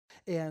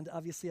and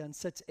obviously on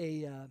such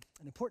an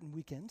important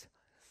weekend.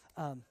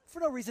 For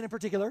no reason in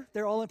particular.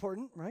 They're all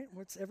important, right?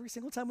 Every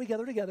single time we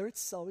gather together,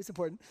 it's always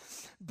important.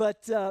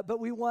 But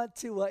we want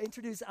to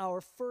introduce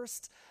our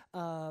first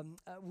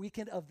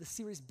weekend of the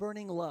series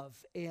Burning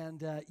Love.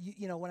 And,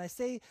 when I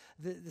say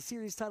the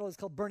series title is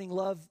called Burning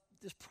Love,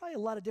 there's probably a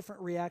lot of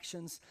different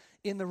reactions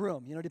in the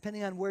room,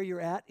 depending on where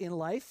you're at in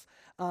life.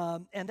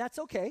 And that's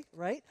okay,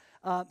 right?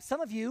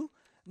 Some of you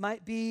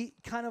might be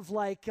kind of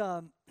like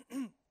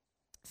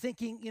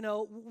thinking,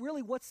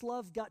 really, what's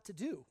love got to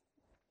do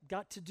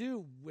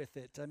with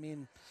it? I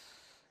mean,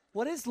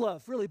 what is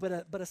love, really, but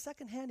a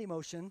second-hand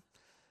emotion?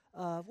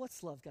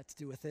 What's love got to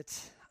do with it?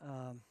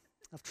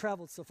 I've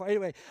traveled so far.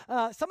 Anyway,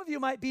 some of you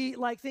might be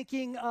like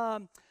thinking,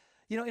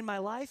 in my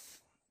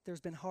life,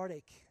 there's been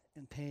heartache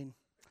and pain.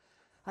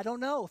 I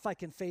don't know if I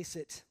can face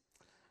it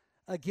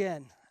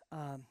again.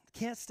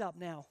 Can't stop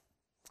now.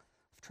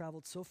 I've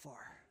traveled so far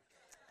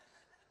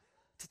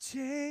to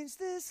change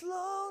this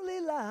lonely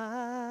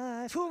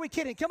life. Who are we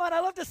kidding? Come on,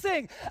 I love to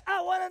sing.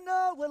 I want to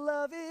know what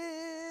love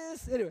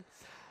is. Anyway,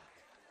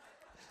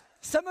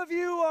 some of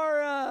you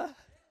are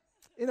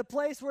in a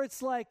place where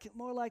it's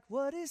more like,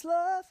 what is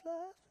love,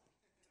 love?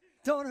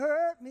 Don't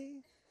hurt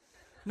me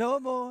no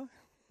more.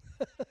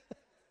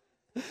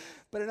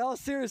 But in all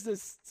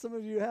seriousness, some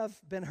of you have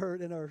been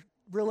hurt and are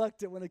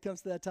reluctant when it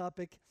comes to that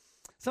topic.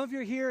 Some of you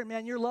are here and,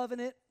 man, you're loving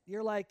it.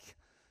 You're like,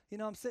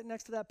 I'm sitting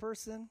next to that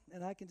person,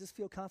 and I can just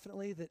feel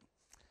confidently that,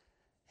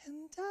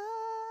 and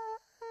I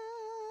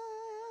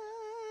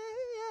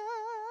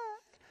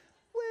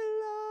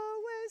will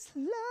always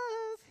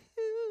love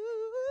you.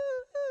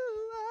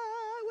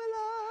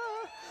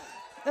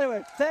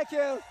 Anyway, thank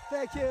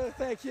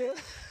you.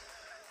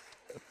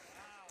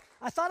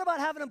 I thought about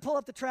having them pull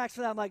up the tracks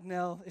for that. I'm like,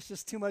 no, it's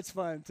just too much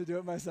fun to do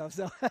it myself.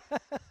 So,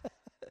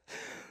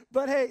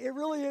 but hey, it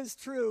really is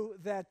true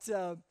that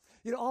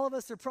all of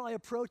us are probably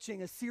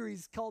approaching a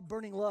series called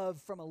Burning Love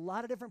from a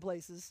lot of different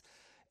places,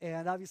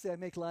 and obviously I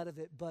make light of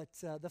it, but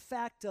the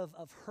fact of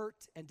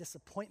hurt and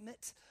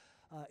disappointment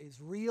is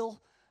real.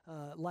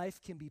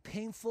 Life can be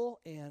painful,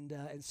 and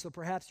so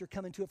perhaps you're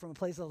coming to it from a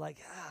place of like,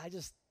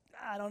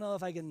 I don't know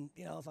if I can,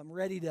 if I'm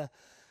ready to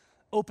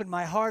open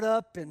my heart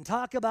up and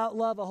talk about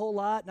love a whole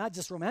lot, not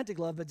just romantic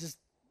love, but just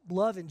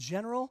love in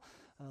general,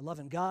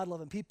 loving God,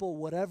 loving people,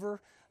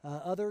 whatever.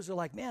 Others are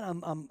like, man,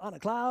 I'm on a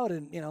cloud,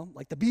 and,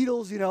 like the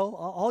Beatles,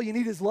 all you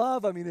need is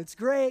love. I mean, it's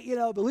great,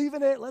 believe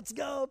in it, let's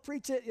go,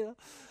 preach it,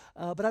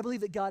 But I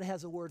believe that God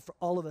has a word for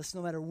all of us,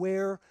 no matter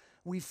where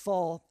we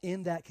fall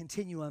in that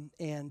continuum,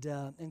 and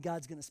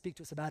God's going to speak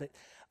to us about it.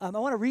 I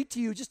want to read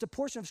to you just a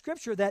portion of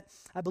Scripture that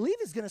I believe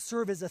is going to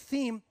serve as a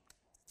theme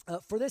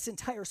for this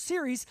entire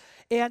series,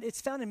 and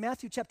it's found in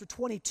Matthew chapter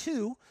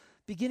 22,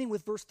 beginning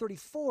with verse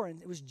 34,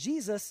 and it was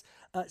Jesus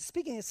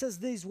speaking. It says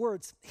these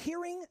words: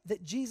 hearing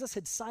that Jesus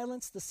had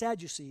silenced the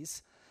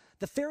Sadducees,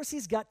 the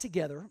Pharisees got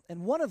together,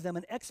 and one of them,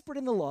 an expert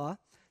in the law,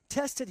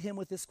 tested him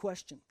with this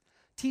question: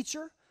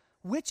 Teacher,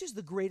 which is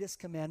the greatest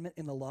commandment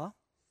in the law?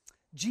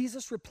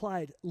 Jesus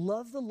replied,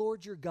 love the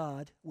Lord your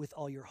God with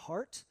all your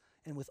heart,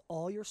 and with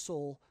all your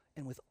soul,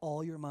 and with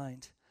all your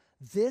mind.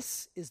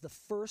 This is the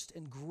first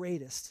and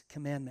greatest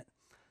commandment.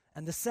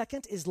 And the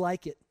second is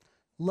like it: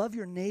 love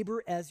your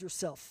neighbor as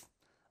yourself.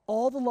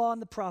 All the law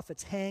and the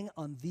prophets hang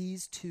on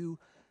these two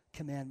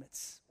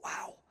commandments.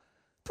 Wow.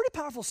 Pretty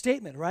powerful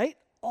statement, right?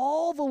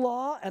 All the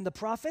law and the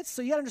prophets.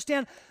 So you got to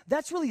understand,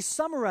 that's really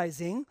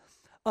summarizing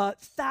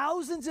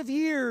thousands of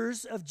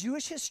years of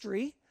Jewish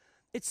history.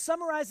 It's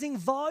summarizing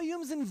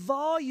volumes and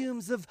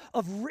volumes of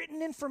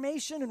written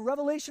information and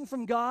revelation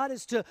from God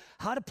as to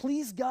how to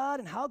please God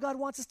and how God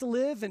wants us to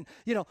live. And,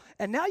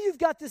 and now you've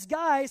got this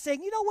guy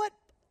saying, you know what?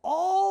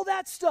 All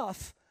that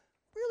stuff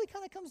really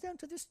kind of comes down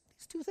to these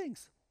two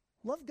things.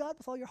 Love God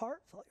with all your heart,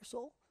 with all your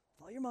soul,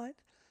 with all your mind,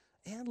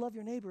 and love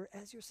your neighbor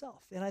as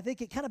yourself. And I think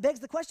it kind of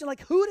begs the question,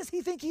 who does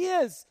he think he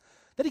is?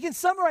 That he can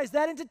summarize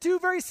that into two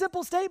very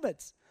simple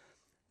statements.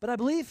 But I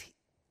believe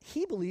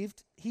he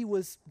believed he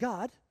was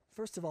God,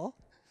 first of all.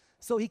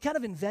 So he kind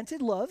of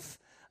invented love.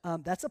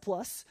 That's a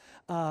plus.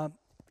 And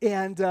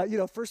 1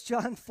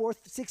 John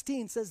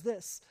 4:16 says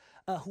this: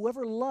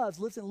 whoever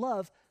lives in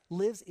love,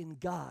 lives in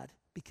God,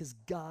 because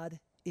God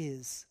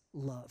is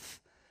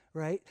love,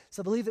 right?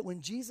 So I believe that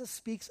when Jesus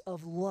speaks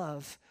of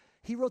love,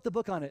 he wrote the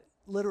book on it,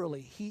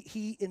 literally.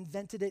 He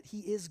invented it. He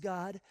is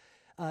God.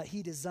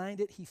 He designed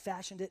it. He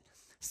fashioned it.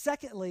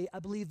 Secondly, I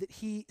believe that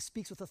he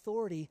speaks with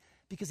authority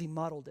because he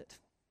modeled it.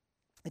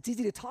 It's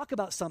easy to talk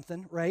about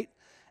something, right?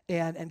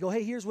 And go,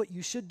 hey, here's what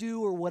you should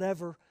do or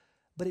whatever,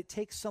 but it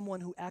takes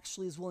someone who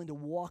actually is willing to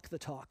walk the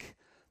talk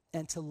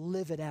and to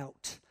live it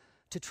out,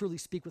 to truly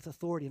speak with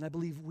authority. And I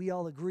believe we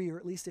all agree, or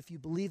at least if you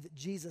believe that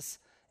Jesus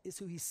is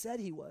who he said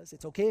he was.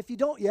 It's okay if you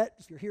don't yet.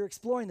 If you're here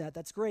exploring that,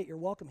 that's great. You're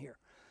welcome here.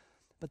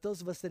 But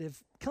those of us that have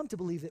come to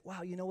believe that,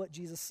 wow, you know what?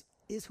 Jesus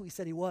is who he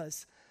said he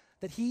was,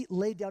 that he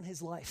laid down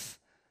his life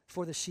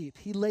for the sheep.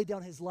 He laid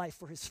down his life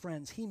for his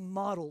friends. He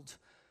modeled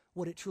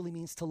what it truly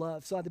means to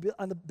love. So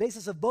on the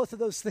basis of both of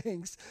those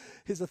things,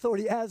 his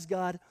authority as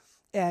God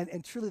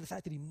and truly the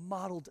fact that he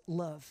modeled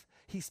love,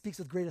 he speaks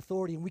with great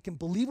authority, and we can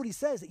believe what he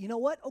says, that you know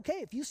what? Okay,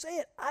 if you say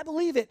it, I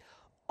believe it.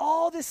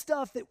 All this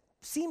stuff that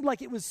seemed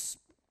like it was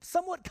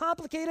somewhat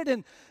complicated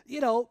and,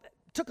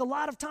 took a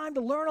lot of time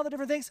to learn all the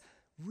different things,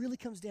 really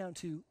comes down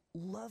to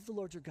love the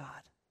Lord your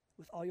God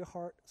with all your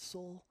heart,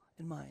 soul,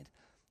 and mind,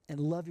 and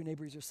love your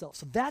neighbor as yourself.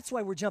 So that's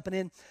why we're jumping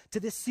in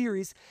to this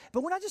series.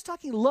 But we're not just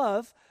talking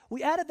love.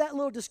 We added that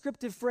little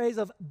descriptive phrase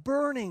of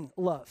burning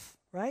love,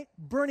 right?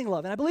 Burning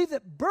love. And I believe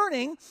that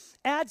burning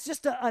adds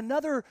just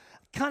another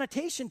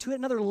connotation to it,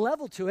 another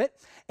level to it.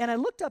 And I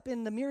looked up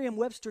in the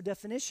Merriam-Webster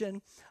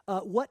definition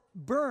what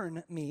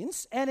burn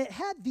means, and it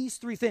had these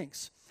three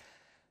things: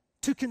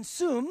 to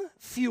consume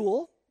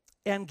fuel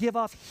and give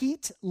off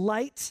heat,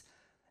 light,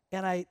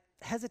 and I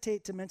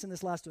hesitate to mention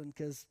this last one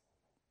because,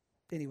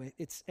 anyway,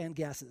 and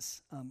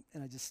gases.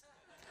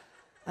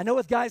 I know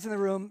with guys in the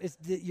room,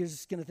 you're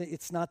just going to think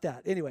it's not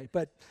that. Anyway,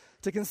 but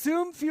to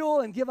consume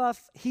fuel and give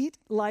off heat,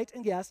 light,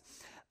 and gas.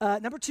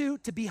 Number 2,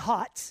 to be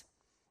hot.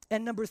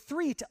 And number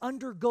 3, to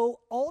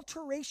undergo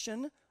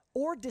alteration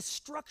or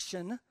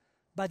destruction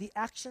by the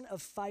action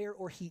of fire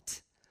or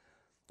heat.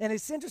 And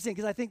it's interesting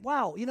because I think,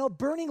 wow,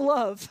 burning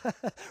love,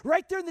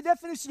 right there in the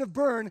definition of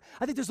burn,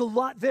 I think there's a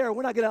lot there.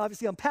 We're not going to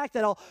obviously unpack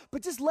that all,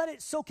 but just let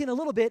it soak in a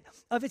little bit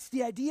of it's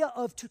the idea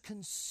of to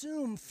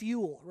consume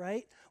fuel,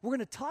 right? We're going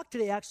to talk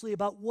today actually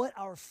about what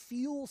our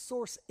fuel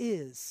source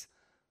is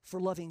for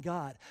loving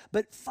God.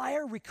 But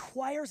fire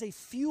requires a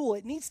fuel.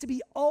 It needs to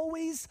be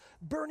always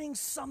burning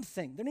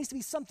something. There needs to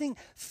be something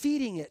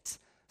feeding it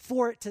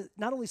for it to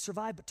not only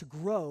survive, but to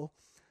grow.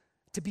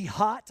 To be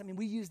hot,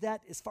 we use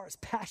that as far as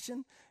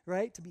passion,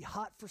 right? To be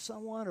hot for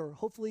someone, or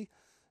hopefully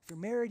if you're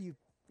married, you're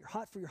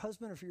hot for your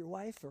husband or for your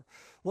wife or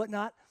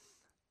whatnot.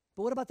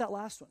 But what about that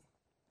last one?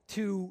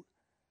 To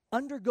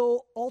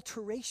undergo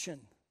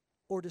alteration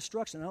or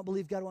destruction. I don't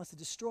believe God wants to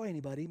destroy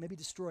anybody, maybe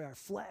destroy our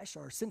flesh,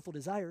 our sinful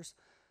desires,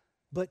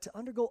 but to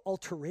undergo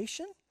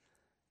alteration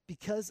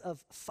because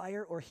of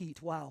fire or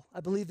heat. Wow,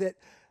 I believe that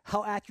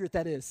how accurate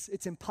that is.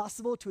 It's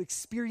impossible to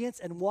experience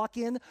and walk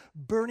in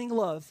burning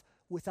love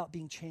without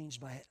being changed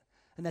by it.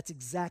 And that's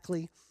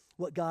exactly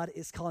what God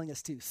is calling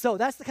us to. So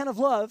that's the kind of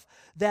love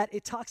that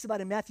it talks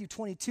about in Matthew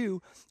 22.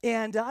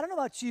 And I don't know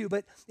about you,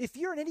 but if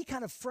you're in any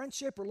kind of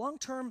friendship or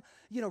long-term,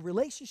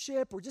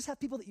 relationship, or just have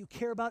people that you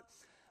care about,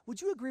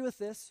 would you agree with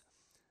this?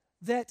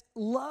 That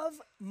love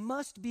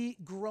must be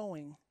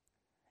growing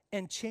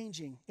and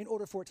changing in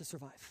order for it to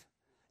survive.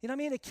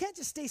 It can't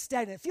just stay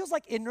stagnant. It feels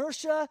like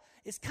inertia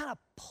is kind of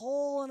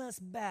pulling us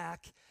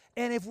back.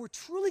 And if we're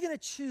truly going to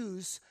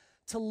choose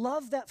to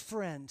love that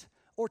friend,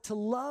 or to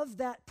love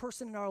that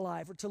person in our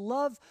life, or to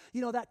love,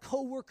 that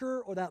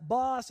coworker or that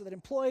boss or that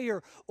employee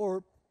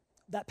or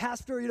that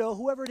pastor,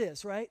 whoever it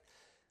is, right?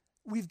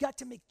 We've got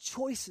to make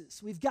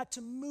choices. We've got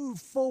to move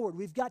forward.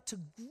 We've got to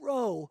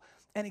grow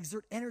and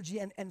exert energy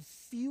and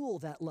fuel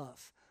that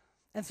love.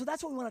 And so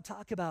that's what we want to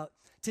talk about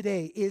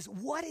today is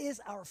what is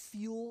our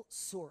fuel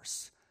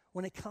source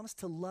when it comes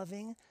to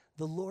loving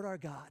the Lord our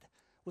God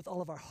with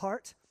all of our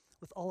heart,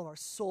 with all of our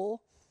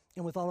soul,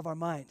 and with all of our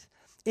mind.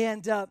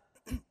 And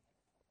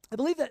I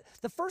believe that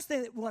the first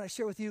thing that we want to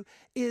share with you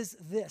is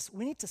this.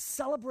 We need to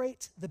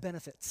celebrate the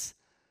benefits.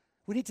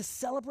 We need to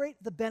celebrate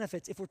the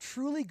benefits if we're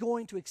truly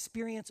going to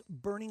experience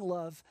burning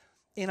love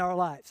in our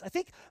lives. I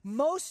think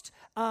most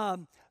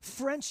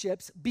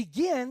friendships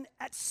begin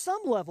at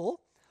some level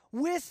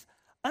with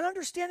an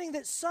understanding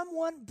that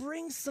someone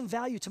brings some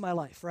value to my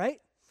life, right?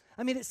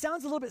 It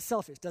sounds a little bit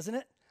selfish, doesn't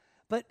it?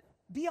 But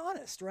be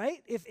honest,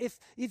 right? If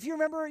you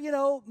remember,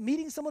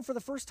 meeting someone for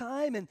the first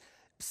time and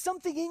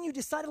something in you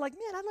decided like,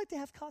 man, I'd like to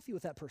have coffee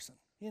with that person,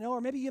 or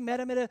maybe you met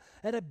him at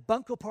a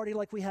bunko party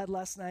like we had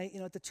last night,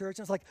 at the church,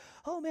 and it's like,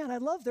 oh man, I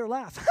love their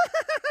laugh.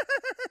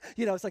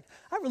 It's like,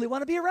 I really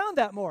want to be around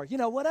that more,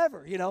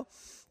 whatever,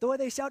 the way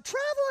they shout,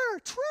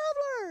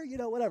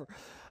 traveler, whatever.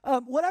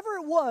 Whatever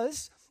it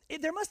was,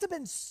 there must have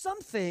been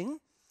something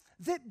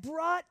that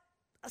brought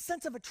a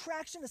sense of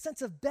attraction, a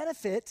sense of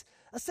benefit,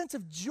 a sense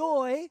of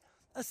joy,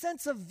 a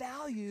sense of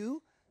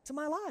value to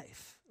my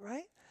life,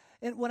 right?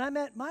 And when I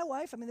met my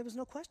wife, there was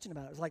no question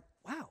about it. It was like,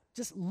 wow,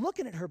 just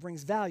looking at her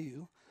brings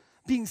value.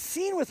 Being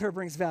seen with her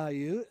brings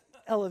value,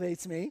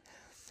 elevates me.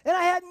 And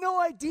I had no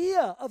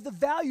idea of the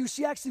value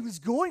she actually was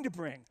going to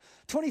bring.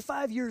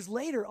 25 years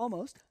later,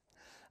 almost,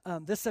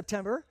 this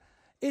September,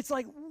 it's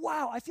like,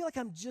 wow, I feel like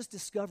I'm just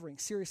discovering,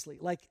 seriously,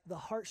 like the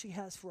heart she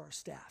has for our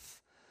staff.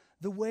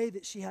 The way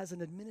that she has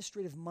an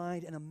administrative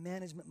mind and a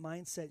management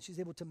mindset.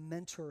 She's able to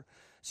mentor.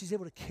 She's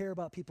able to care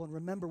about people and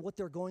remember what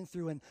they're going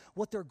through and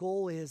what their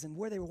goal is and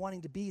where they were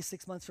wanting to be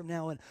 6 months from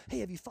now. And, hey,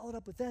 have you followed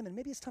up with them? And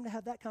maybe it's time to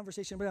have that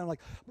conversation. But I'm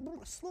like,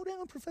 slow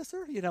down,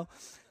 professor.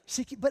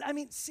 But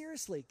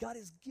seriously, God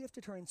has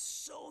gifted her in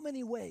so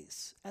many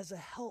ways as a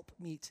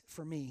helpmeet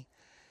for me.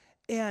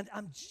 And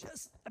I'm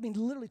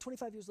literally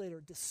 25 years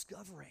later,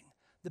 discovering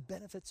the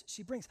benefits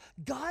she brings.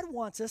 God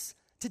wants us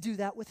to do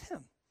that with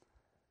him.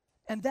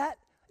 And that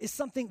is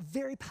something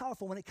very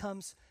powerful when it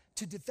comes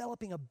to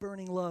developing a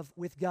burning love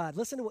with God.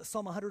 Listen to what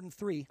Psalm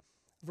 103,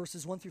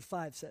 verses 1 through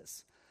 5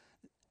 says.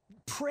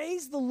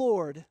 Praise the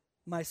Lord,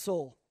 my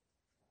soul,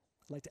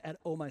 I'd like to add,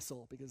 oh, my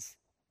soul, because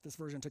this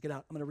version took it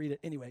out. I'm going to read it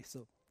anyway,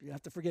 so you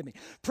have to forgive me.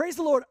 Praise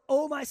the Lord,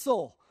 oh, my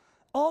soul.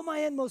 All my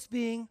inmost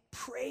being,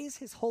 praise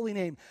his holy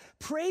name.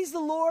 Praise the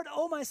Lord,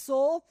 oh, my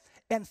soul,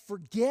 and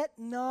forget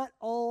not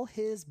all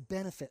his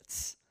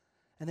benefits.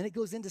 And then it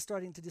goes into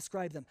starting to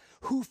describe them.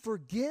 Who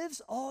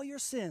forgives all your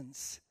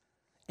sins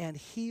and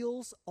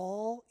heals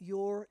all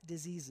your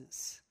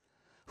diseases.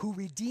 Who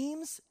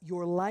redeems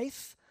your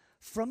life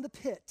from the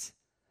pit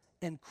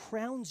and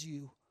crowns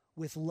you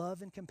with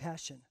love and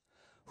compassion.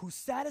 Who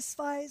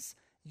satisfies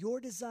your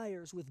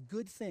desires with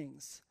good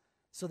things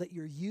so that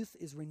your youth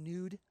is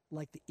renewed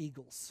like the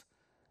eagles.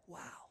 Wow.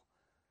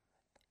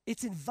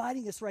 It's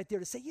inviting us right there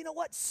to say, you know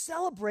what?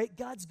 Celebrate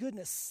God's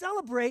goodness.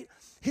 Celebrate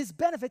his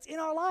benefits in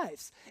our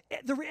lives.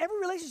 Every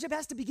relationship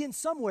has to begin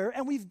somewhere,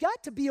 and we've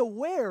got to be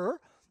aware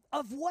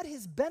of what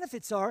his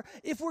benefits are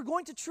if we're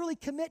going to truly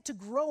commit to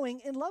growing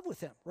in love with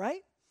him,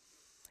 right?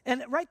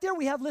 And right there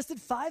we have listed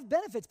 5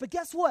 benefits. But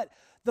guess what?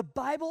 The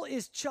Bible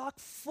is chock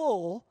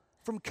full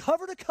from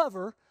cover to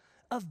cover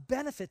of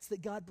benefits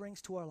that God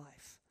brings to our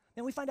life.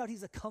 And we find out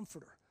he's a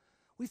comforter.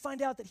 We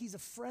find out that he's a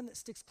friend that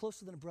sticks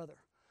closer than a brother.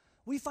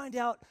 We find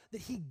out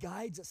that he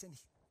guides us and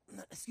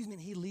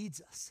he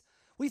leads us.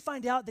 We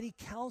find out that he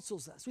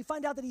counsels us. We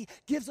find out that he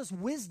gives us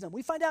wisdom.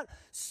 We find out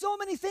so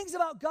many things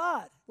about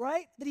God,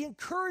 right? That he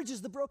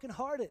encourages the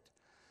brokenhearted,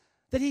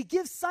 that he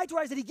gives sight to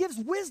our eyes, that he gives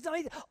wisdom.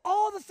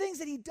 All the things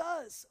that he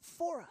does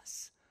for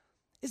us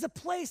is a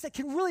place that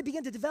can really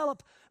begin to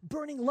develop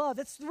burning love.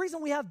 That's the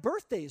reason we have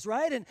birthdays,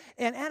 right? And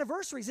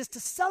anniversaries is to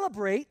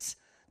celebrate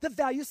the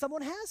value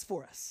someone has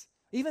for us.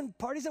 Even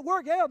parties at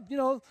work, yeah,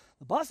 the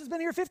boss has been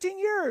here 15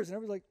 years. And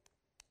everybody's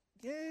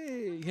like,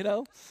 yay,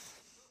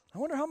 I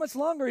wonder how much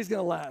longer he's going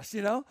to last,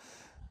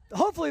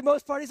 Hopefully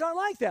most parties aren't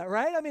like that,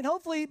 right? I mean,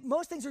 hopefully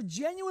most things are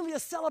genuinely a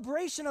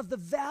celebration of the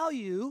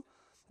value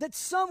that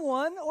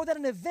someone or that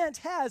an event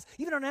has,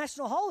 even on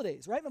national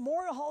holidays, right?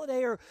 Memorial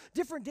holiday or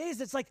different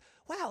days, it's like,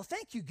 wow,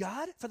 thank you,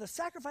 God, for the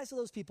sacrifice of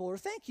those people, or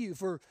thank you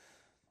for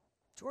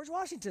George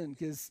Washington,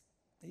 because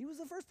he was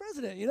the first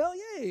president,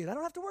 yay, I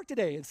don't have to work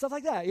today, and stuff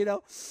like that,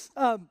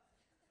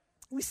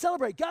 We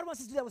celebrate. God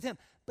wants us to do that with him.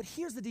 But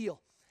here's the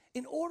deal.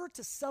 In order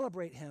to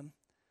celebrate him,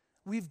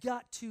 we've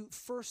got to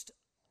first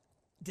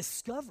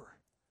discover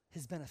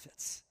his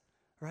benefits,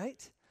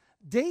 right?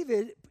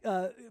 David,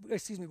 I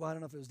don't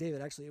know if it was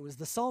David, actually. It was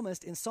the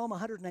psalmist in Psalm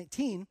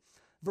 119,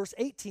 verse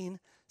 18,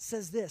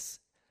 says this,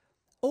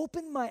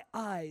 open my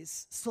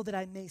eyes so that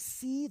I may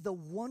see the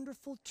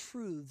wonderful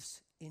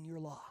truths in your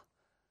law.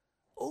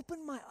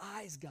 Open my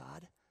eyes,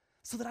 God,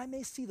 so that I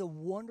may see the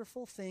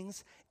wonderful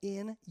things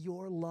in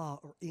your law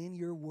or in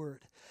your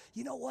word.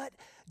 You know what?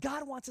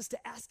 God wants us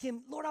to ask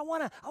him, Lord, I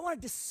want to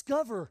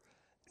discover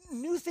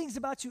new things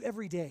about you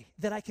every day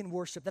that I can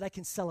worship, that I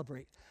can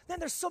celebrate. Then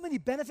there's so many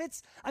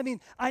benefits. I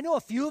mean, I know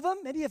a few of them.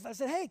 Maybe if I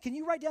said, hey, can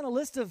you write down a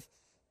list of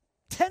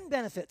 10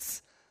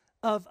 benefits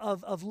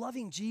of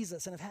loving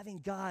Jesus and of having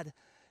God,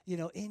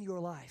 in your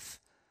life?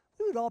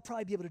 We would all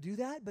probably be able to do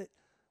that. But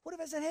what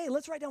if I said, hey,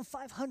 let's write down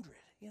 500,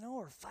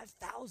 or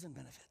 5,000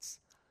 benefits?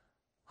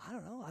 I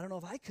don't know. I don't know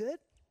if I could.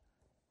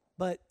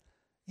 But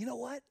you know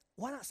what?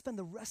 Why not spend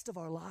the rest of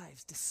our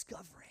lives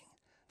discovering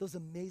those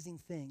amazing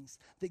things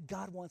that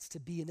God wants to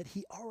be and that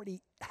he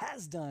already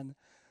has done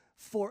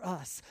for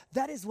us?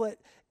 That is what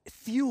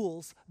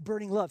fuels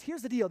burning love.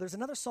 Here's the deal. There's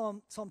another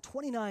Psalm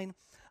 29,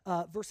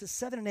 verses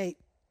 7 and 8,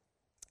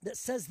 that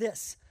says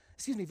this.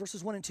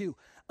 Verses 1 and 2.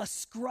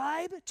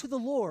 Ascribe to the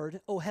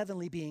Lord, O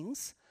heavenly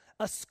beings.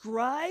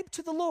 Ascribe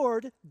to the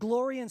Lord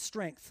glory and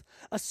strength.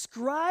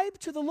 Ascribe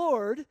to the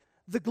Lord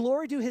the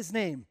glory due his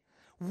name.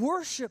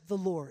 Worship the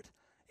Lord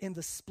in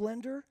the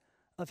splendor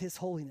of his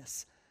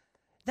holiness.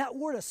 That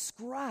word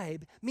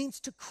ascribe means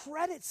to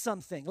credit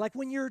something. Like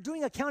when you're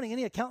doing accounting,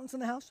 any accountants in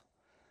the house?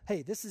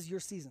 Hey, this is your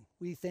season.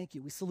 We thank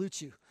you. We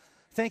salute you.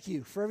 Thank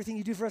you for everything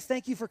you do for us.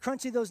 Thank you for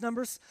crunching those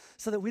numbers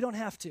so that we don't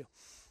have to.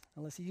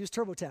 Unless you use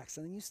TurboTax,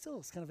 and then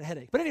it's kind of a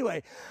headache. But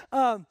anyway,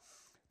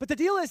 but the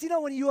deal is,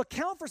 when you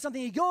account for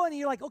something, you go and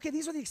you're like, okay,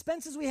 these are the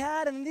expenses we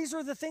had, and these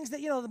are the things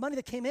that, the money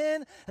that came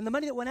in, and the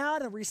money that went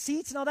out, and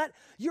receipts and all that.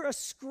 You're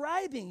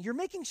ascribing. You're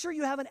making sure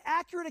you have an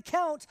accurate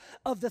account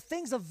of the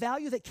things of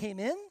value that came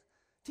in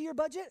to your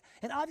budget,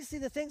 and obviously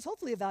the things,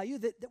 hopefully of value,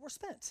 that were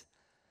spent.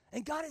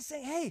 And God is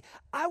saying, hey,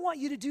 I want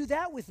you to do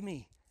that with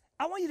me.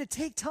 I want you to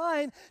take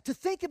time to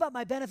think about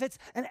my benefits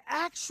and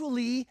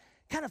actually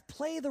kind of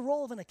play the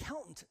role of an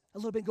accountant a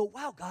little bit and go,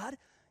 wow, God,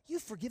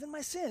 you've forgiven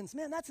my sins.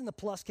 Man, that's in the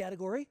plus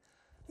category.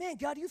 Man,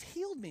 God, you've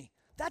healed me.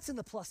 That's in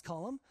the plus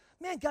column.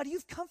 Man, God,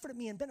 you've comforted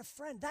me and been a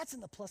friend. That's in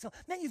the plus column.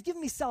 Man, you've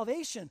given me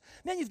salvation.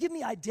 Man, you've given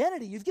me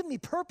identity. You've given me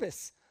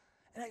purpose.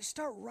 And I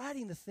start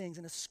writing the things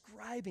and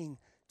ascribing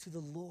to the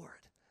Lord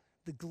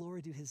the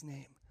glory to his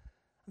name.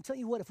 I'm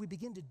telling you what, if we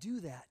begin to do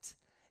that,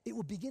 it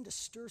will begin to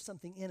stir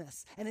something in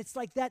us. And it's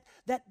like that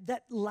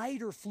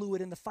lighter fluid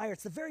in the fire.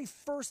 It's the very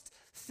first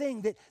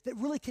thing that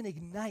really can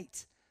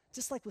ignite.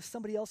 Just like with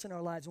somebody else in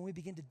our lives, when we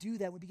begin to do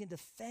that, we begin to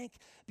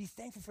be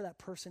thankful for that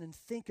person and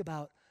think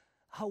about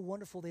how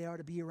wonderful they are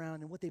to be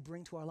around and what they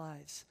bring to our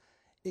lives.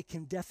 it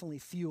can definitely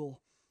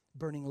fuel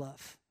burning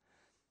love.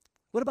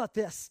 What about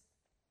this?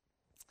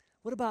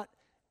 What about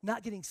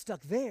not getting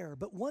stuck there,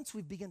 but once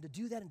we begin to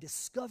do that and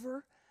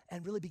discover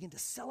and really begin to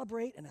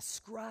celebrate and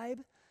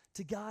ascribe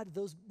to God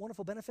those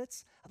wonderful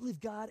benefits, I believe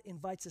God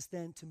invites us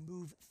then to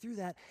move through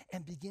that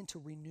and begin to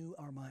renew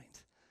our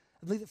mind.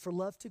 I believe that for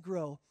love to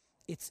grow,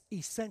 it's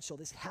essential.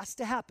 This has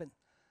to happen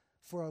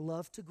for our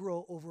love to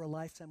grow over a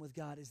lifetime with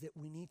God, is that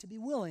we need to be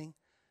willing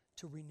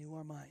to renew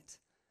our mind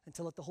and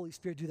to let the Holy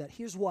Spirit do that.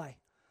 Here's why.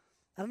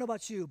 I don't know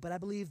about you, but I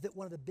believe that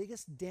one of the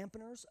biggest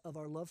dampeners of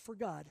our love for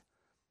God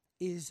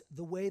is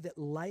the way that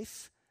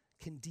life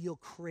can deal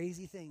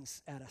crazy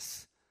things at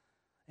us.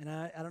 And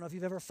I don't know if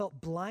you've ever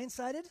felt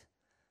blindsided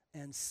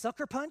and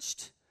sucker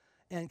punched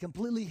and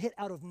completely hit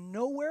out of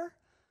nowhere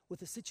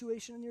with a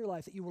situation in your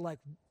life that you were like,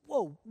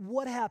 whoa,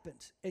 what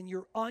happened? And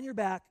you're on your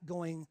back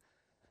going,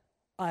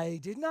 I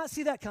did not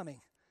see that coming.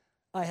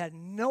 I had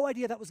no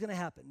idea that was going to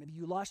happen. Maybe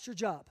you lost your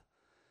job.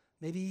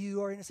 Maybe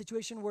you are in a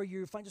situation where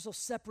you find yourself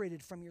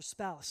separated from your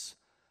spouse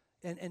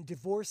and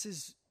divorce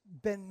has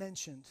been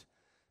mentioned.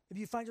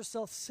 Maybe you find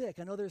yourself sick.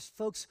 I know there's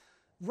folks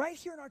right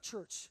here in our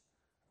church.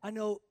 I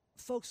know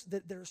folks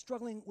that are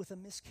struggling with a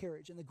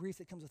miscarriage and the grief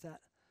that comes with that.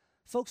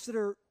 Folks that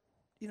are,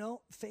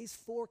 phase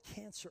 4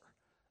 cancer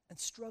and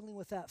struggling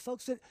with that.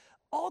 Folks that,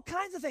 all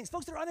kinds of things.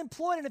 Folks that are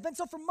unemployed and have been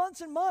so for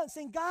months and months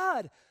saying,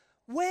 God,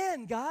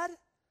 when, God?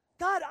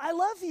 God, I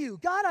love you.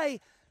 God,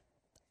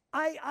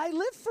 I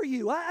live for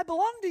you. I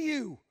belong to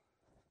you.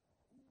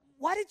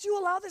 Why did you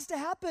allow this to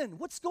happen?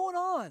 What's going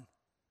on?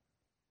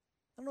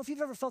 I don't know if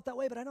you've ever felt that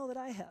way, but I know that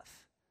I have.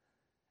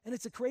 And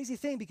it's a crazy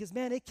thing because,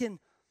 man, it can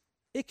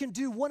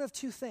do one of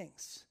two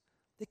things.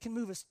 It can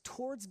move us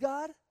towards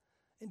God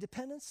in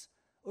dependence,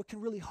 or it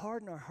can really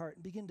harden our heart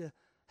and begin to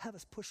have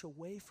us push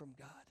away from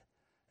God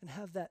and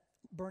have that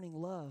burning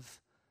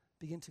love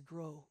begin to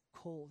grow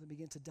cold and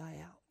begin to die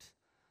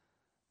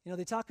out.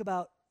 They talk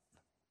about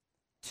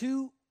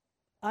 2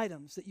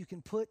 items that you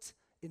can put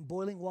in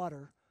boiling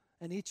water,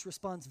 and each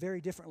responds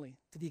very differently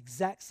to the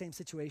exact same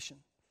situation.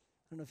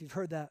 I don't know if you've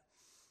heard that.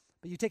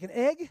 But you take an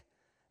egg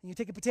and you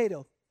take a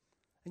potato,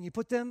 and you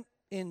put them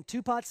in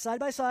 2 pots side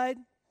by side,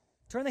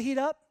 turn the heat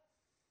up,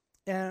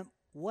 and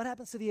what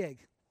happens to the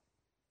egg?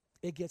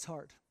 It gets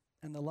hard.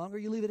 And the longer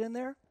you leave it in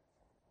there,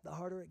 the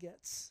harder it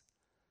gets.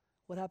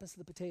 What happens to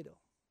the potato?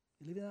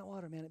 You leave it in that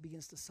water, man, it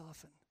begins to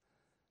soften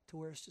to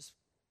where it's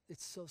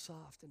so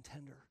soft and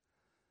tender.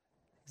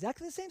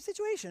 Exactly the same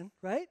situation,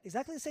 right?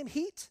 Exactly the same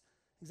heat,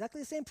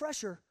 exactly the same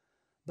pressure,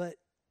 but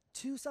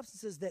 2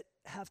 substances that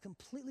have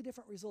completely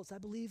different results. I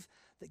believe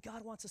that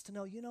God wants us to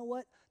know, you know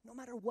what? No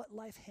matter what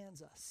life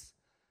hands us,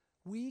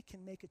 we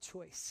can make a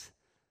choice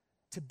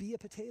to be a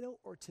potato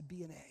or to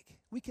be an egg.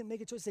 We can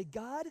make a choice. Say,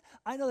 God,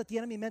 I know that the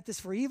enemy meant this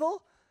for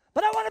evil,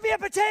 but I want to be a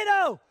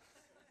potato.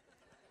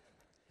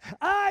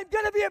 I'm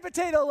going to be a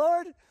potato,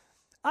 Lord.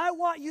 I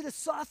want you to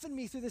soften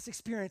me through this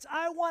experience.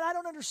 I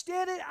don't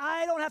understand it.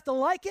 I don't have to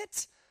like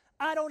it.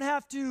 I don't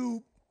have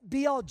to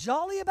be all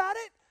jolly about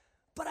it,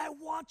 but I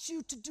want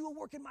you to do a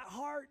work in my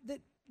heart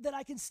that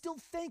I can still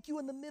thank you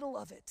in the middle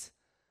of it.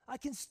 I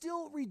can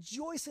still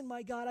rejoice in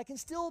my God. I can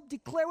still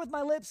declare with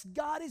my lips,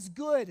 God is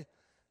good.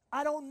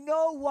 I don't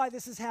know why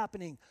this is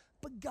happening,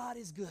 but God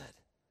is good.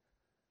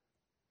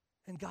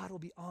 And God will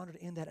be honored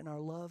in that, and our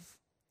love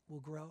will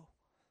grow.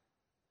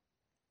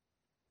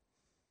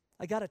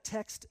 I got a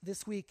text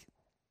this week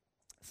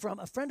from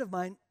a friend of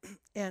mine,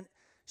 and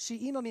she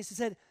emailed me and she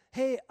said,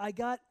 hey, I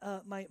got,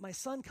 my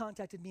son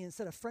contacted me and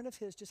said a friend of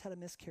his just had a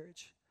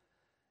miscarriage.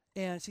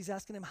 And she's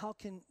asking him, how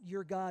can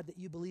your God that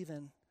you believe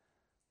in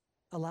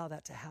allow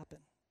that to happen?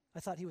 I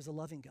thought he was a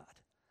loving God.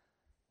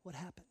 What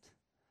happened?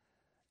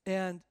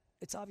 And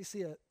it's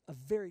obviously a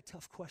very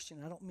tough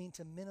question. I don't mean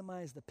to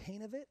minimize the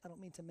pain of it. I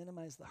don't mean to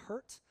minimize the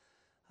hurt.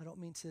 I don't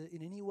mean to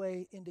in any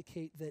way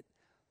indicate that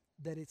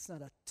it's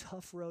not a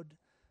tough road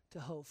to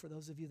hoe for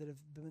those of you that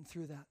have been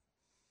through that.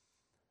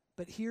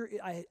 But here,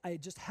 I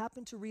just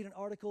happened to read an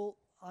article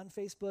on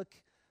Facebook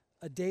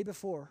a day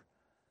before,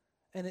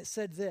 and it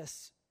said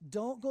this: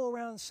 don't go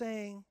around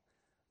saying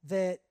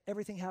that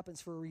everything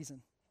happens for a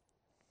reason.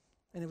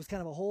 And it was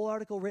kind of a whole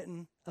article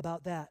written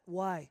about that.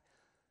 Why?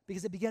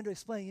 Because it began to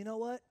explain, you know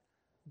what?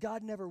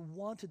 God never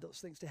wanted those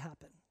things to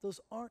happen. Those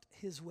aren't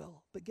his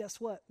will. But guess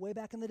what? Way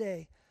back in the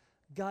day,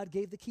 God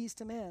gave the keys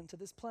to man, to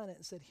this planet,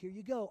 and said, here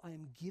you go. I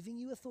am giving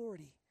you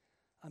authority.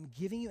 I'm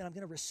giving you, and I'm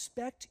going to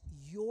respect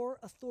your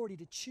authority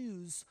to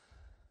choose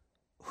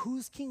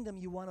whose kingdom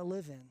you want to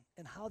live in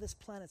and how this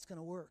planet's going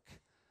to work.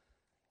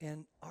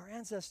 And our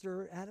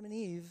ancestor, Adam and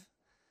Eve,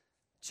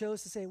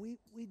 chose to say, we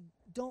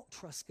don't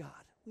trust God.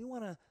 We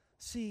want to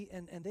see,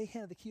 and they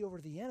handed the key over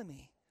to the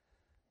enemy,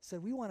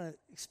 said we want to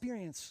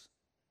experience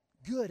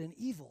good and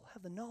evil,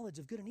 have the knowledge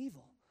of good and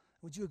evil.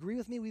 Would you agree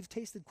with me? We've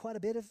tasted quite a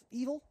bit of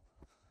evil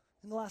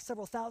in the last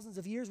several thousands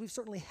of years. We've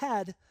certainly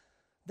had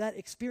that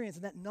experience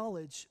and that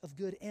knowledge of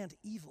good and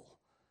evil,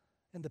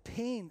 and the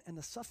pain and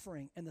the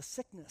suffering and the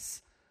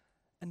sickness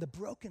and the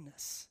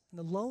brokenness and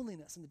the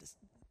loneliness and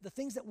the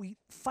things that we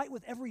fight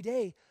with every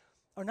day.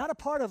 are not a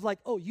part of like,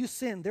 oh, you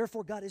sinned,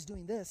 therefore God is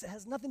doing this. It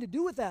has nothing to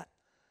do with that.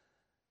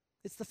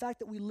 It's the fact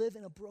that we live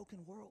in a broken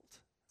world,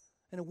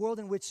 in a world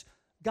in which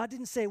God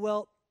didn't say,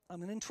 well, I'm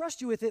going to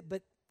entrust you with it,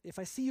 but if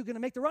I see you're going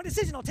to make the wrong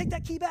decision, I'll take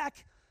that key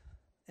back,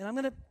 and I'm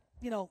going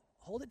to,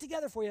 hold it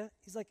together for you.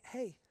 He's like,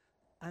 hey,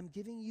 I'm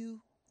giving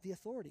you the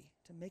authority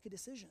to make a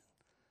decision.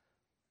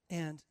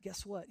 And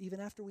guess what? Even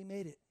after we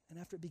made it, and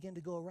after it began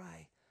to go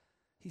awry,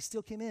 he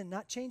still came in,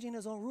 not changing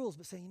his own rules,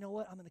 but saying, you know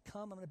what? I'm going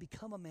to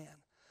become a man.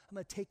 I'm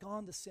going to take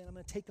on the sin. I'm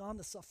going to take on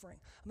the suffering.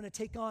 I'm going to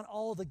take on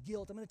all the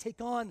guilt. I'm going to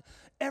take on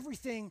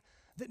everything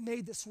that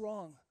made this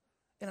wrong,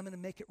 and I'm going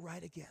to make it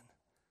right again.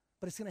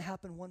 But it's going to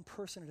happen one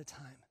person at a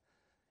time,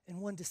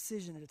 and one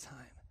decision at a time,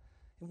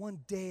 and one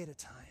day at a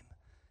time,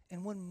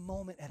 and one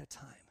moment at a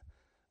time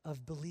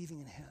of believing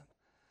in him.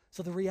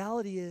 So the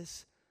reality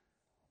is,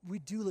 we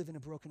do live in a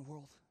broken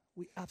world.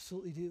 We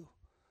absolutely do.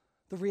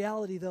 The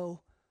reality,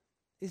 though,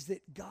 is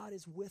that God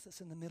is with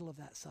us in the middle of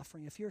that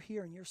suffering. If you're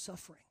here and you're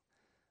suffering,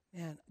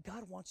 man,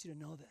 God wants you to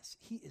know this.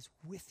 He is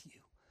with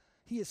you.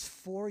 He is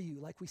for you,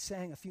 like we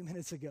sang a few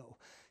minutes ago.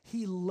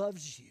 He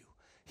loves you.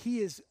 He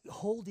is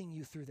holding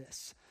you through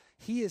this.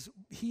 He is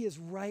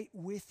right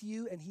with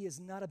you, and he has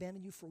not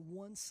abandoned you for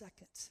 1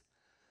 second.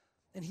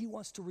 And he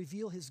wants to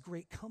reveal his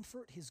great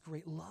comfort, his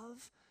great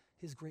love,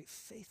 his great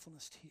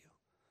faithfulness to you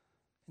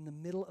in the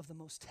middle of the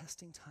most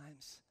testing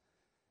times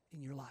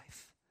in your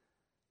life.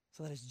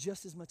 So that is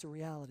just as much a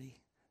reality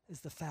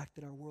as the fact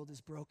that our world is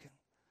broken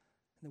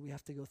and that we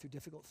have to go through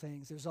difficult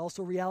things. There's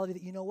also a reality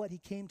that, you know what? He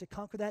came to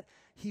conquer that.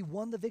 He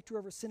won the victory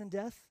over sin and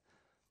death.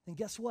 And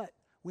guess what?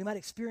 We might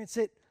experience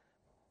it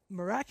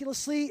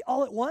miraculously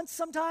all at once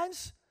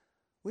sometimes.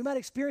 We might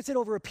experience it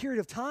over a period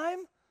of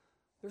time.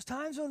 There's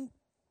times when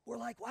we're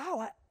like,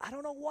 wow, I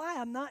don't know why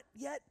I'm not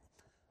yet.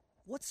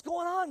 What's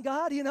going on,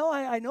 God?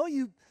 I know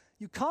you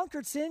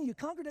conquered sin. You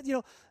conquered it.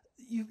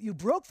 You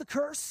broke the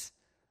curse.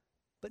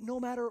 But no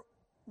matter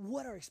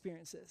what our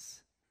experience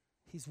is,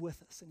 he's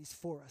with us and he's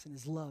for us and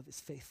his love is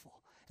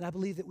faithful. And I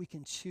believe that we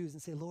can choose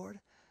and say, Lord,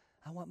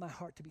 I want my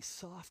heart to be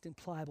soft and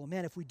pliable.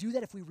 Man, if we do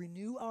that, if we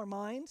renew our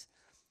mind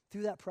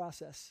through that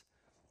process,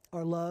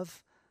 our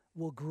love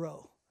will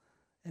grow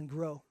and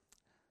grow.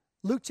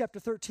 Luke chapter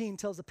 13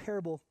 tells a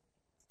parable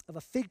of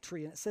a fig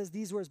tree, and it says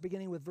these words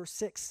beginning with verse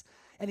 6.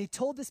 And he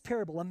told this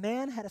parable, a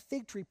man had a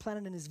fig tree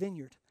planted in his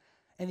vineyard,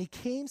 and he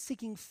came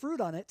seeking fruit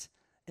on it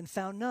and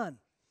found none.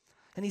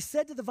 And he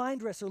said to the vine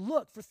dresser,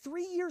 look, for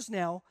 3 years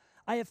now,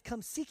 I have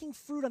come seeking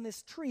fruit on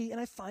this tree, and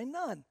I find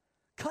none.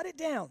 Cut it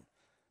down.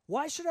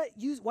 Why should it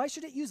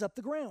use up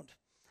the ground?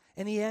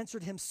 And he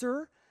answered him,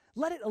 sir,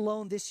 let it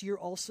alone this year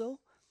also.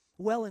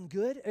 Well and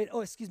good.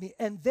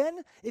 And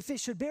then if it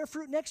should bear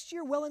fruit next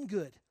year, well and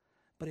good.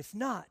 But if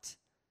not,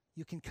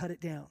 you can cut it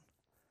down.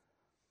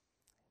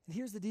 And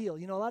here's the deal.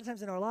 A lot of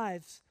times in our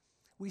lives,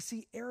 we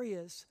see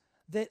areas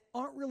that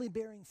aren't really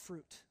bearing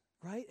fruit,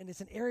 right? And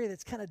it's an area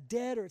that's kind of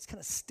dead or it's kind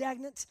of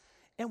stagnant,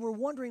 and we're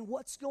wondering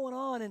what's going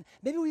on, and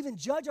maybe we even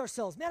judge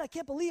ourselves. Man, I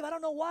can't believe, I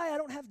don't know why I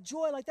don't have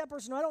joy like that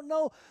person, or I don't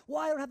know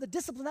why I don't have the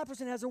discipline that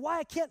person has, or why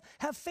I can't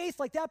have faith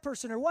like that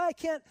person, or why I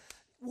can't,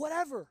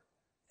 whatever.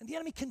 And the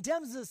enemy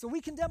condemns us, or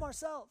we condemn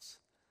ourselves.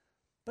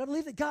 But I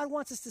believe that God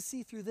wants us to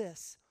see through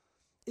this,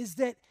 is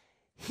that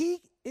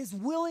he is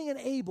willing and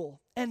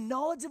able and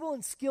knowledgeable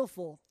and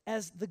skillful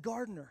as the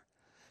gardener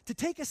to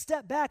take a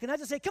step back and not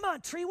just say, come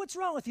on, tree, what's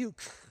wrong with you?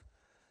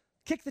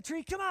 Kick the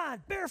tree, come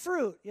on, bear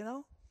fruit,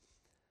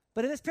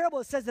 But in this parable,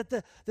 it says that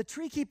the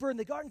tree keeper and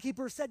the garden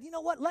keeper said, you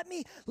know what, let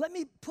me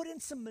put in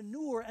some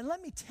manure and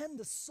let me tend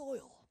the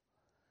soil.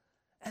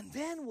 And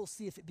then we'll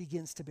see if it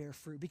begins to bear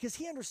fruit. Because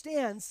he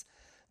understands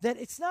that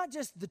it's not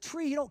just the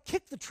tree. You don't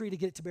kick the tree to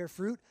get it to bear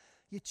fruit.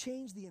 You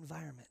change the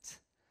environment.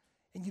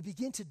 And you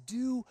begin to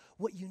do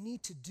what you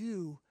need to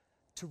do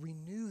to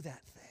renew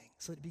that thing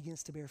so that it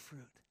begins to bear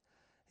fruit.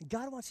 And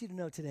God wants you to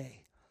know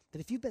today that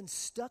if you've been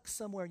stuck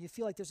somewhere and you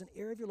feel like there's an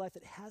area of your life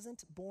that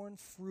hasn't borne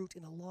fruit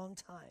in a long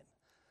time,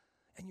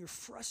 and you're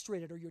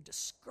frustrated or you're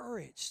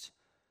discouraged,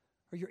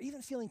 or you're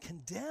even feeling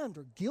condemned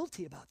or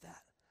guilty about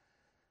that,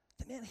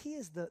 man, he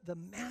is the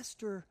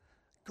master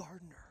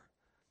gardener.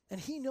 And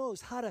he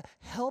knows how to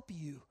help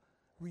you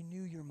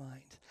renew your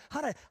mind,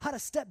 how to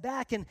step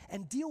back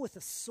and deal with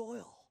the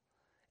soil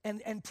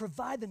and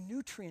provide the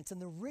nutrients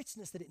and the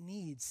richness that it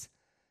needs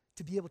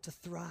to be able to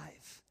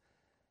thrive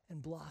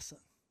and blossom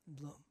and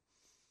bloom.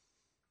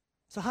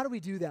 So how do we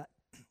do that?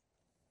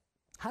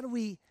 How do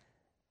we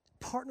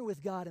partner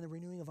with God in the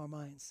renewing of our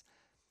minds?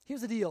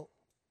 Here's the deal.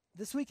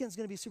 This weekend is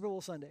going to be Super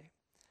Bowl Sunday.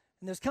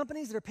 And there's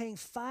companies that are paying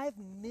 $5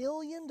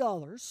 million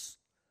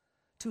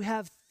to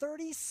have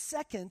 30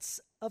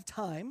 seconds of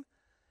time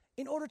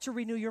in order to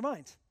renew your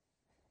mind,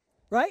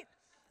 right?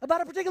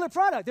 About a particular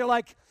product. They're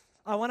like,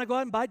 I want to go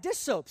out and buy dish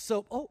soap.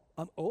 So,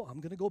 I'm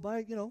going to go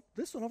buy,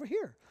 this one over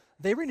here.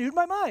 They renewed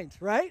my mind,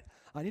 right?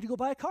 I need to go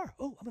buy a car.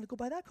 I'm going to go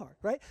buy that car,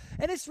 right?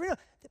 And it's real.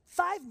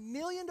 $5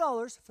 million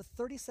for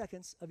 30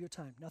 seconds of your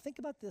time. Now think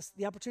about this,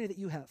 the opportunity that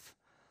you have.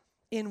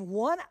 In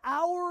 1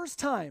 hour's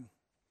time,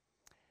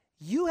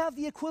 you have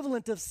the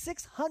equivalent of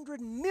 $600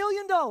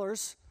 million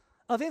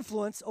of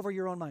influence over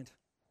your own mind.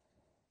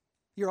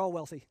 You're all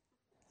wealthy.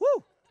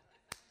 Woo!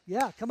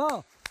 Yeah, come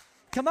on.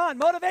 Come on,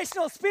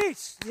 motivational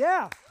speech.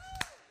 Yeah.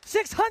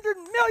 $600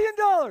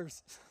 million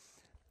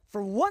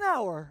for 1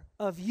 hour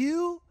of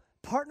you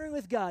partnering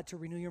with God to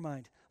renew your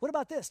mind. What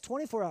about this?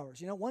 24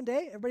 hours. One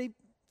day, everybody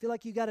feel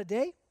like you got a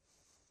day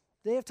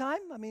of time?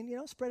 I mean,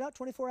 spread out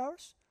 24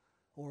 hours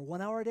or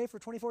 1 hour a day for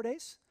 24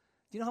 days.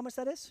 Do you know how much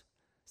that is?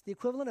 It's the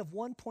equivalent of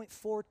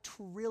 $1.4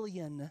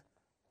 trillion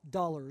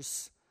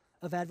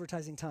of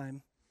advertising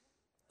time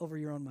over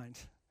your own mind.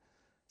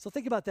 So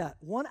think about that.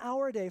 1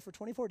 hour a day for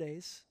 24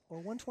 days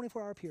or one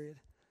 24-hour period.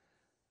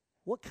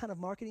 What kind of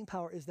marketing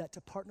power is that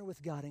to partner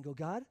with God and go,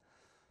 God,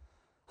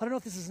 I don't know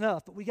if this is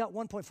enough, but we got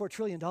 $1.4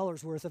 trillion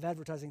worth of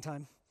advertising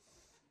time.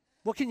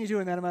 What can you do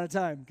in that amount of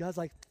time? God's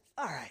like,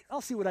 all right,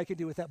 I'll see what I can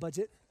do with that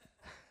budget.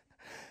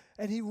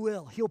 And he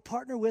will. He'll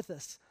partner with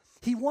us.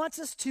 He wants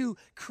us to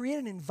create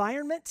an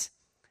environment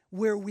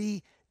where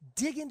we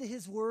dig into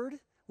his word,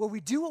 where we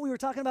do what we were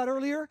talking about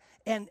earlier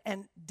and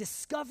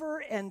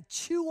discover and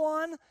chew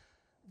on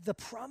the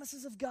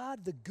promises of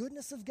God, the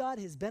goodness of God,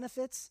 his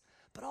benefits,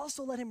 but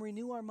also let him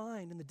renew our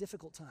mind in the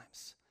difficult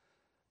times.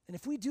 And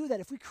if we do that,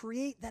 if we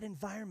create that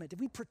environment, if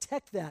we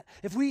protect that,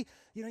 if we,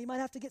 you might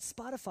have to get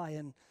Spotify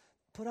and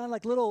put on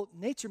like little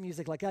nature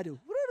music like I do.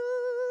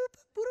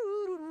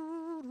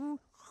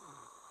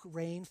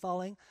 Rain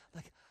falling.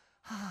 Like,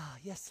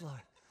 yes,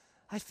 Lord.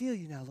 I feel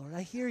you now, Lord.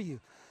 I hear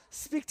you.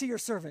 Speak to your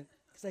servant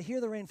because I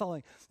hear the rain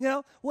falling.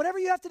 Whatever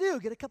you have to do,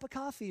 get a cup of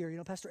coffee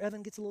or, Pastor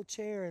Evan gets a little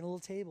chair and a little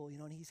table,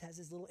 and he has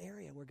his little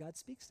area where God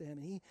speaks to him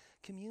and he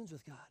communes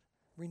with God,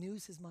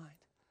 renews his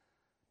mind.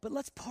 But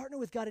let's partner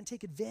with God and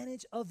take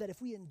advantage of that.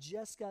 If we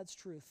ingest God's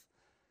truth,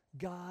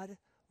 God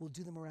will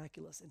do the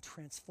miraculous and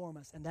transform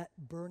us, and that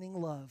burning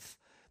love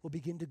will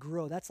begin to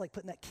grow. That's like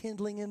putting that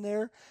kindling in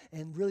there,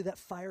 and really that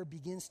fire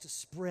begins to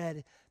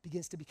spread,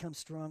 begins to become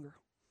stronger.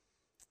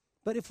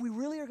 But if we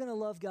really are going to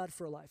love God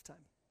for a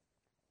lifetime,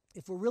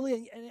 if we're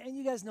really, and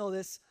you guys know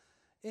this,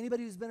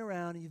 anybody who's been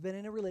around and you've been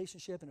in a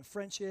relationship and a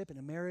friendship and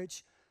a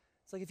marriage,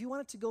 it's like if you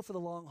want it to go for the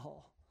long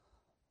haul,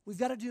 we've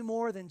got to do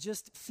more than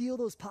just feel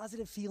those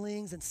positive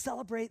feelings and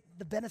celebrate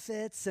the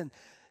benefits and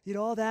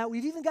all that.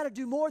 We've even got to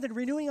do more than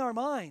renewing our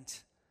mind,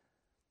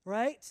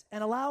 right?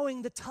 And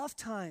allowing the tough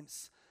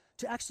times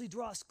to actually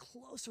draw us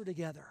closer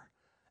together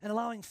and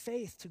allowing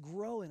faith to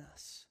grow in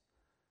us.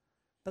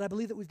 But I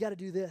believe that we've got to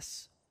do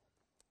this.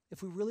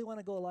 If we really want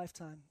to go a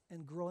lifetime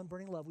and grow in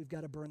burning love, we've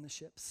got to burn the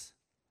ships.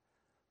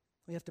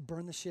 We have to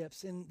burn the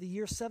ships. In the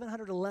year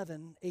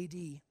 711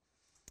 AD,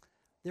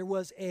 there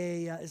was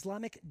a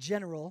Islamic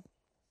general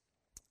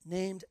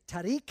named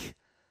Tariq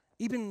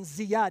ibn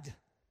Ziyad.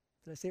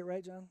 Did I say it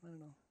right, John? I don't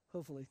know.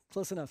 Hopefully.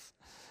 Close enough.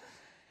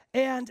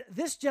 And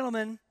this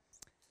gentleman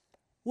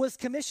was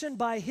commissioned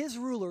by his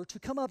ruler to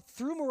come up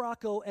through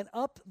Morocco and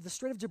up the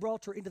Strait of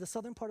Gibraltar into the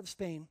southern part of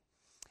Spain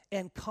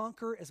and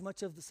conquer as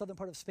much of the southern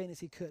part of Spain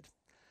as he could.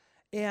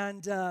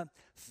 And I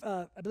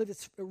believe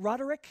it's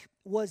Roderick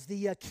was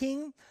the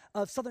king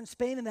of southern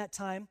Spain in that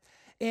time,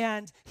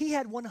 and he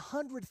had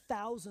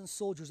 100,000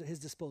 soldiers at his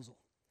disposal.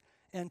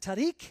 And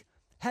Tariq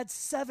had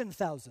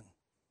 7,000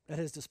 at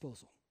his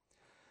disposal.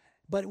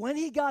 But when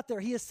he got there,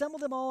 he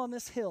assembled them all on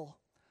this hill,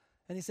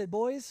 and he said,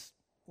 boys,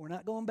 we're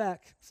not going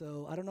back.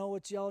 So I don't know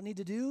what y'all need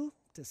to do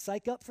to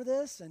psych up for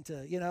this and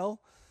to,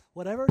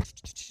 whatever.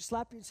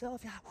 Slap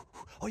yourself. Yeah.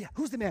 Oh, yeah.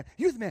 Who's the man?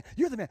 You're the man.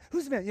 You're the man.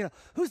 Who's the man?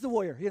 Who's the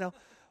warrior?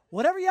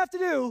 Whatever you have to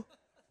do.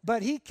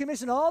 But he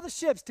commissioned all the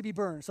ships to be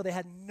burned, so they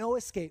had no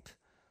escape.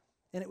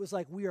 And it was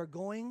like, we are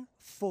going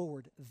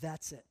forward.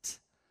 That's it.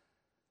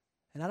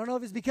 And I don't know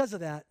if it's because of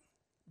that,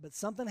 but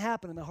something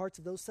happened in the hearts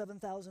of those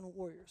 7,000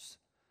 warriors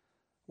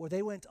where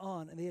they went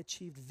on and they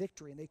achieved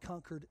victory and they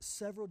conquered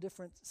several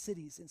different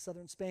cities in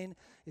southern Spain.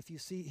 If you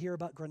hear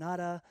about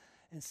Granada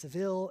and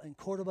Seville and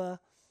Cordoba,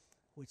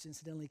 which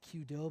incidentally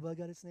Qdoba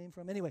got its name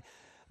from. Anyway,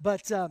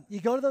 but you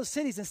go to those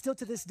cities and still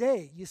to this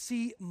day, you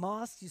see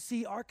mosques, you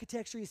see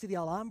architecture, you see the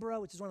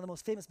Alhambra, which is one of the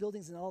most famous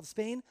buildings in all of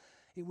Spain.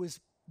 It was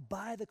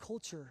by the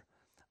culture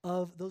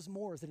of those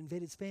Moors that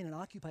invaded Spain and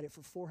occupied it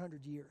for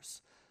 400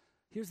 years.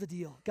 Here's the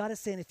deal. God is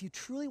saying, if you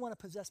truly want to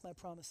possess my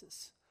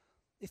promises,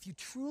 if you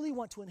truly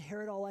want to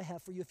inherit all I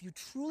have for you, if you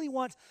truly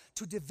want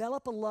to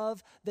develop a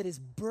love that is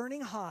burning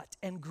hot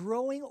and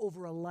growing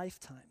over a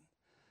lifetime,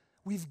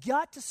 we've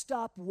got to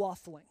stop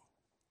waffling.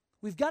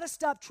 We've got to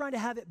stop trying to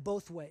have it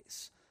both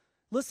ways.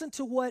 Listen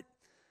to what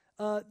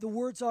the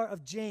words are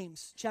of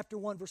James chapter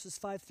 1, verses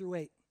 5 through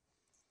 8. It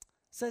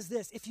says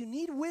this, if you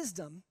need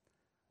wisdom,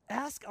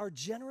 ask our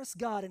generous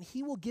God and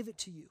he will give it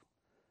to you.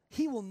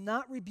 He will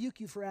not rebuke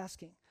you for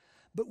asking.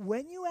 But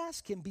when you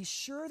ask him, be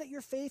sure that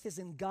your faith is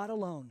in God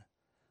alone.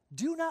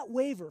 Do not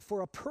waver,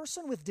 for a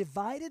person with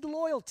divided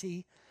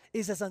loyalty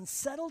is as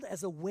unsettled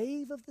as a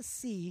wave of the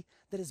sea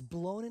that is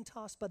blown and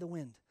tossed by the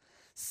wind.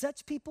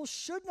 Such people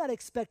should not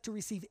expect to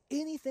receive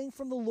anything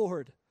from the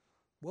Lord.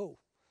 Whoa.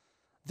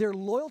 Their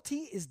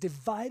loyalty is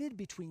divided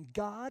between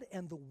God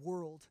and the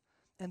world,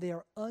 and they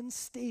are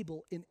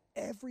unstable in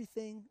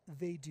everything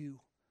they do.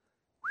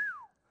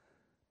 Whew.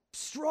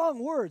 Strong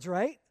words,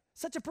 right?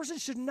 Such a person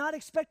should not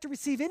expect to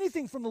receive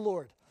anything from the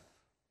Lord.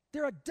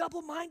 They're a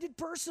double-minded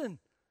person,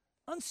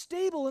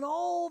 unstable in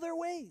all their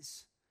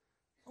ways.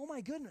 Oh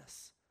my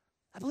goodness.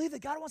 I believe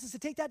that God wants us to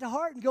take that to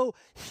heart and go,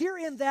 hear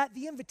in that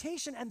the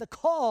invitation and the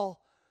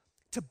call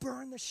to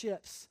burn the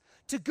ships,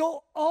 to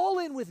go all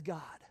in with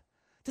God,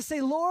 to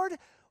say, Lord,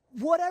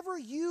 whatever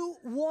you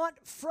want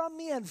from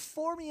me and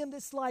for me in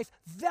this life,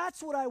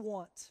 that's what I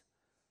want.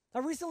 I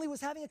recently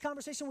was having a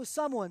conversation with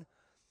someone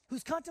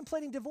who's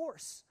contemplating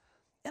divorce.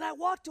 And I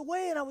walked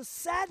away and I was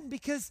saddened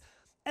because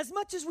as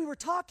much as we were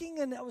talking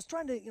and I was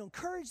trying to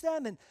encourage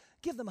them and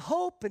give them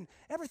hope and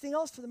everything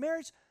else for the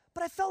marriage,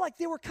 but I felt like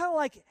they were kind of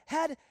like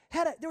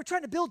they were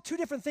trying to build two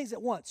different things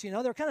at once. They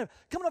were kind of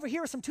coming over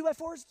here with some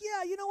 2x4s.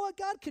 Yeah, you know what?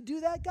 God could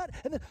do that. God,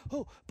 and then,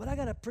 but I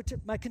got to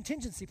protect my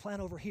contingency plan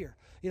over here.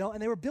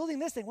 And they were building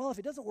this thing. Well, if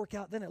it doesn't work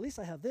out, then at least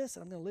I have this,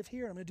 and I'm going to live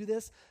here, and I'm going to do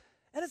this.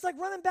 And it's like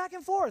running back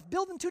and forth,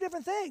 building two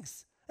different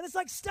things. And it's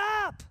like,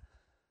 stop.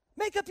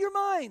 Make up your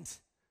mind.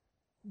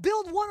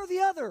 Build one or the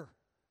other.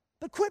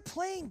 But quit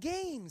playing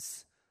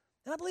games.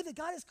 And I believe that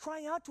God is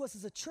crying out to us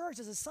as a church,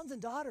 as his sons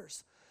and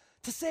daughters,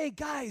 to say,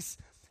 guys,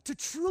 to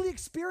truly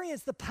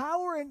experience the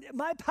power and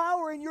my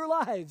power in your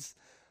lives,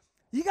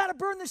 you got to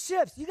burn the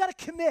ships. You got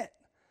to commit,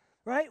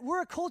 right?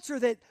 We're a culture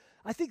that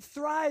I think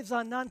thrives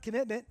on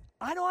non-commitment.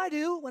 I know I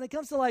do when it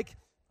comes to I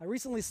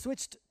recently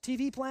switched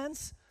TV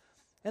plans,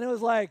 and it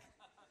was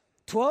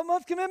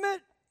 12-month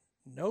commitment,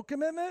 no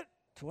commitment,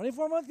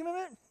 24-month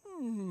commitment.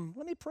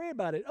 Let me pray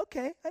about it.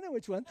 Okay, I know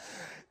which one.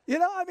 Hey,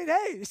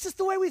 it's just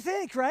the way we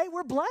think, right?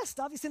 We're blessed,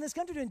 obviously, in this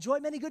country to enjoy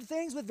many good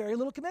things with very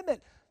little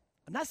commitment.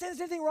 I'm not saying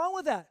there's anything wrong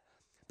with that.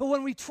 But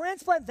when we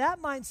transplant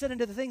that mindset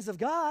into the things of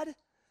God,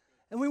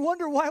 and we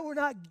wonder why we're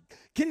not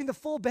getting the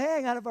full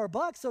bang out of our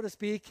buck, so to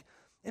speak,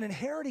 and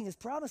inheriting his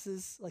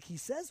promises like he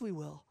says we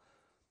will,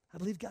 I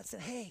believe God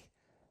said, hey,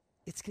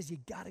 it's because you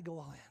got to go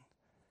all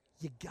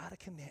in. You got to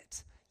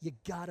commit. You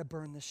got to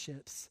burn the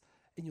ships,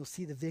 and you'll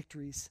see the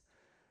victories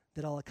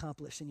that I'll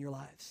accomplish in your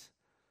lives.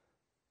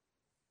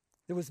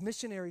 There was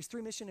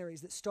three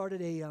missionaries that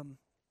started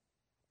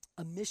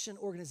a mission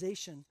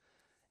organization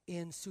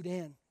in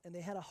Sudan, and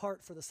they had a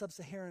heart for the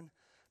sub-Saharan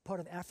part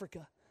of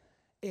Africa.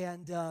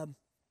 And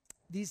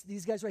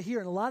these guys right here,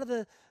 and a lot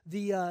of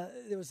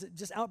there was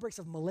just outbreaks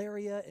of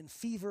malaria and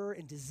fever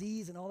and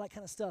disease and all that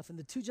kind of stuff. And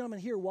the two gentlemen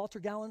here, Walter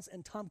Gowans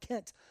and Tom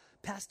Kent,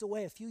 passed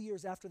away a few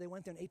years after they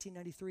went there in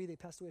 1893. They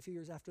passed away a few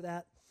years after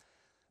that.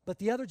 But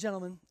the other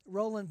gentleman,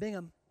 Roland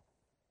Bingham,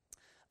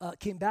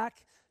 came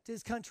back to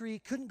his country,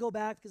 couldn't go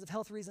back because of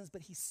health reasons,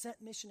 but he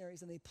sent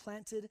missionaries, and they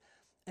planted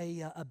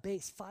a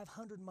base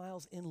 500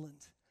 miles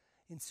inland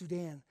in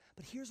Sudan.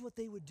 But here's what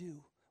they would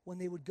do. When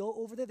they would go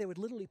over there, they would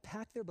literally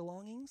pack their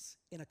belongings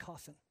in a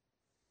coffin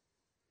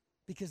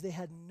because they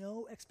had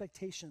no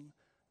expectation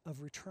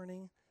of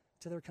returning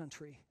to their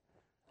country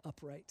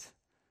upright.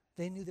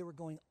 They knew they were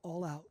going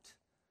all out.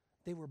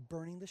 They were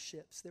burning the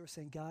ships. They were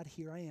saying, God,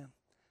 here I am.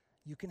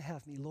 You can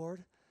have me.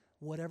 Lord,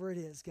 whatever it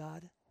is,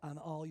 God, I'm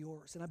all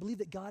yours. And I believe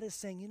that God is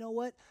saying, you know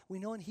what? We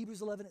know in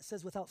Hebrews 11 it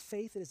says, without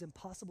faith it is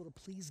impossible to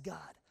please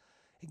God.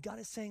 And God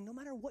is saying, no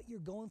matter what you're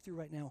going through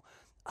right now,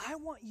 I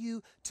want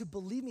you to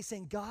believe me,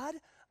 saying, God,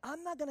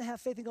 I'm not going to have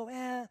faith and go,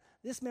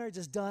 this marriage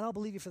is done. I'll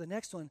believe you for the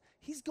next one.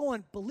 He's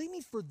going, believe me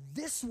for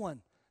this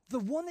one. The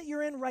one that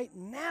you're in right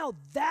now,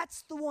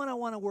 that's the one I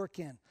want to work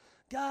in.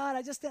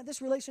 God,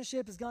 this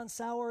relationship has gone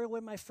sour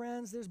with my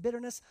friends. There's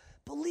bitterness.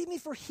 Believe me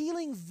for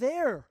healing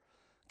there.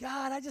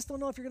 God, I just don't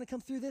know if you're going to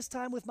come through this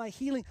time with my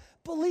healing.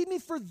 Believe me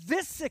for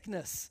this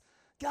sickness.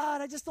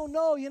 God, I just don't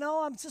know.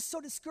 I'm just so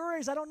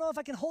discouraged. I don't know if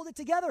I can hold it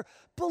together.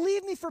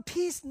 Believe me for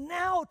peace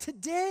now,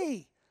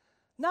 today.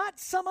 Not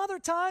some other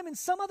time in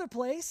some other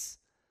place,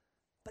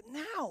 but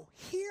now,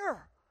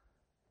 here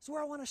is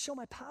where I want to show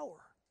my power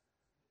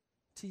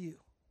to you.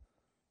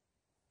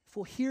 If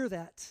we'll hear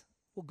that,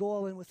 we'll go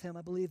all in with him.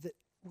 I believe that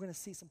we're going to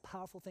see some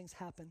powerful things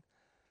happen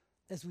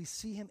as we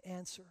see him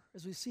answer,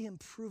 as we see him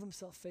prove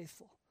himself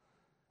faithful,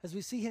 as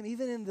we see him,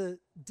 even in the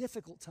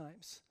difficult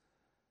times,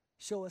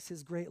 show us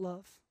his great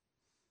love.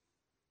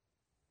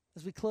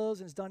 As we close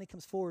and as Donnie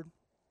comes forward,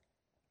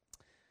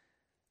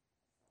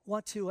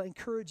 want to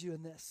encourage you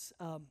in this.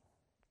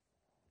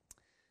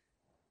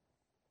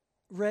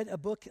 Read a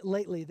book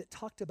lately that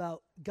talked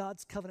about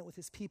God's covenant with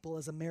his people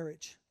as a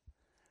marriage.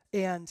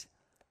 And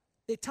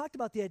it talked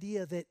about the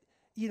idea that,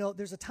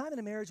 there's a time in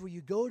a marriage where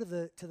you go to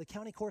the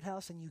county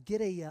courthouse and you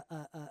get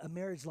a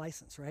marriage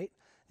license, right?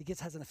 It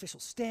has an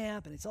official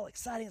stamp, and it's all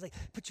exciting. It's like,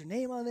 put your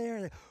name on there,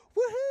 and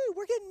woohoo,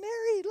 we're getting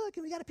married. Look,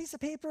 and we got a piece of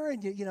paper,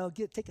 and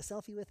take a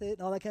selfie with it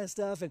and all that kind of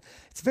stuff. And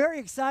it's very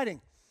exciting.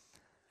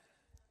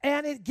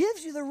 And it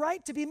gives you the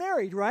right to be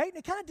married, right? And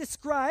it kind of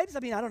describes, I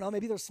don't know,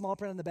 maybe there's small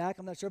print on the back,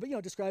 I'm not sure, but,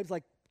 describes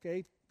like,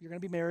 okay, you're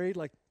going to be married,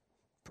 like,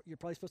 you're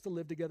probably supposed to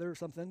live together or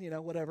something,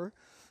 whatever.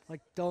 Like,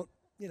 don't,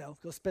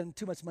 go spend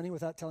too much money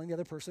without telling the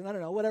other person. I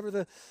don't know, whatever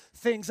the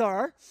things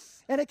are.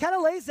 And it kind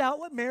of lays out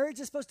what marriage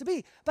is supposed to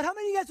be. But how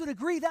many of you guys would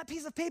agree that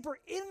piece of paper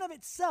in and of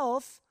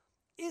itself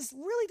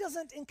really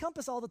doesn't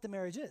encompass all that the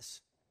marriage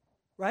is,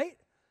 right?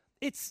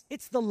 It's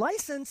the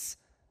license,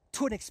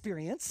 to an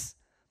experience.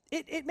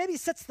 It maybe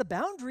sets the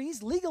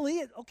boundaries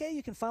legally. Okay,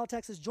 you can file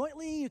taxes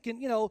jointly. You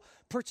can,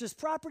 purchase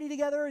property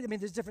together. I mean,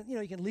 there's different,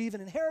 you can leave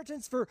an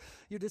inheritance for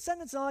your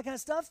descendants and all that kind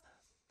of stuff.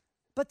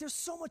 But there's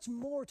so much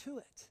more to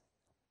it.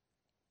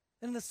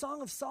 And in the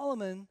Song of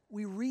Solomon,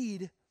 we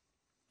read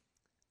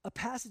a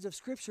passage of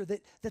Scripture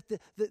that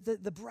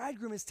the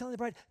bridegroom is telling the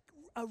bride,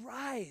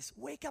 arise,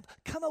 wake up,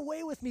 come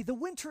away with me. The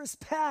winter is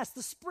past.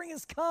 The spring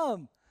has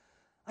come.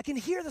 I can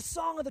hear the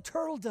song of the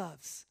turtle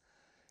doves.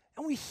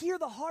 And we hear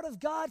the heart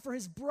of God for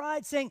his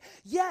bride saying,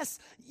 yes,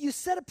 you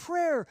said a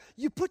prayer.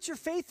 You put your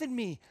faith in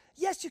me.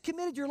 Yes, you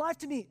committed your life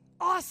to me.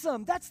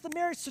 Awesome. That's the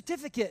marriage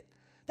certificate.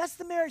 That's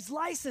the marriage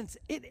license.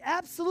 It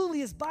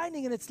absolutely is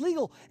binding and it's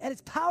legal and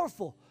it's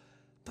powerful.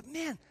 But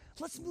man,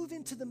 let's move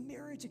into the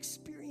marriage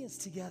experience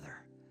together.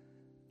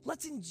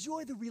 Let's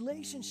enjoy the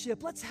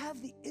relationship. Let's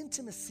have the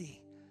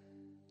intimacy.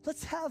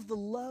 Let's have the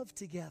love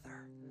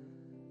together.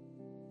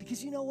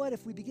 Because you know what?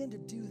 If we begin to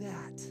do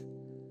that,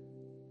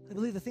 I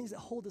believe the things that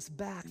hold us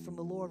back from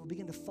the Lord will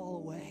begin to fall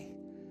away.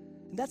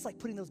 And that's like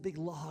putting those big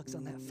logs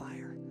on that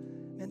fire.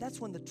 Man, that's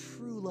when the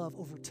true love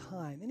over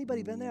time.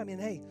 Anybody been there? I mean,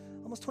 hey,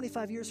 almost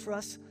 25 years for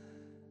us.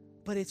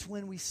 But it's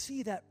when we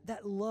see that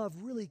love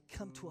really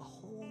come to a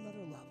whole nother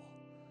level.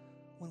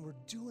 When we're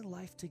doing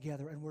life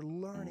together and we're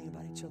learning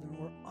about each other and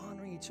we're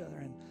honoring each other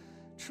and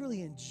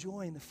truly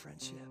enjoying the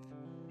friendship,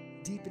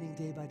 deepening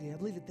day by day. I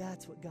believe that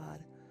that's what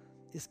God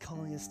is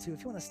calling us to.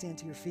 If you want to stand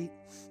to your feet,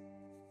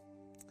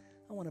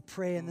 I want to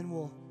pray and then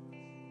we'll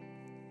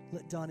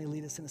let Donnie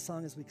lead us in a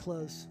song as we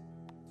close.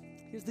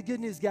 Here's the good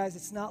news, guys.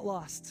 It's not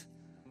lost.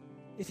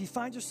 If you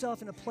find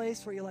yourself in a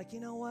place where you're like, you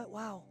know what?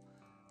 Wow,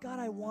 God,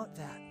 I want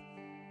that.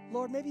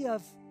 Lord, maybe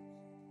I've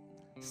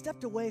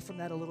stepped away from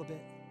that a little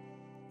bit.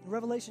 In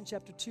Revelation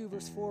chapter 2,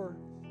 verse 4,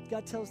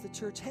 God tells the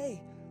church,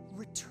 hey,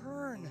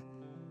 return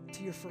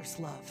to your first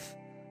love.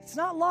 It's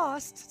not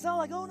lost. It's not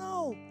like, oh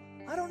no,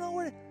 I don't know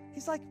where.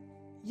 He's like,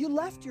 you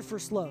left your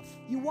first love.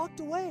 You walked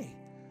away.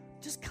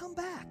 Just come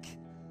back.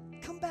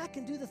 Come back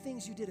and do the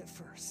things you did at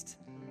first.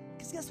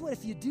 Because guess what?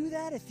 If you do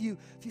that, if you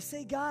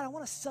say, God, I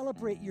want to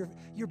celebrate your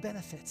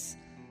benefits.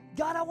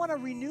 God, I want to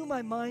renew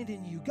my mind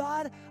in you.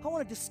 God, I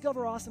want to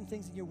discover awesome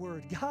things in your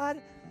word.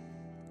 God,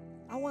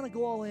 I want to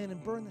go all in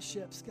and burn the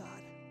ships.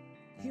 God,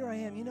 here I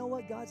am. You know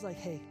what? God's like,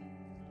 hey,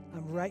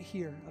 I'm right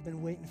here. I've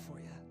been waiting for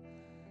you.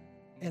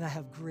 And I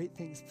have great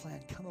things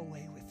planned. Come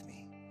away with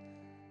me.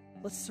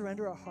 Let's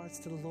surrender our hearts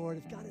to the Lord.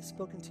 If God has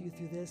spoken to you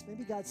through this,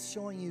 maybe God's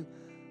showing you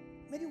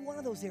maybe one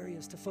of those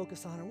areas to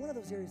focus on or one of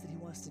those areas that he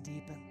wants to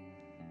deepen.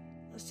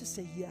 Let's just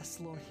say, yes,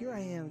 Lord, here I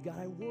am. God,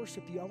 I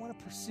worship you. I want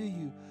to pursue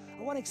you.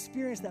 I want to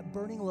experience that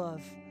burning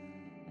love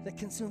that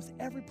consumes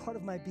every part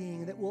of my being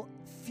and that will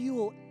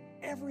fuel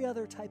every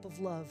other type of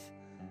love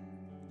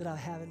that I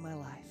have in my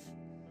life.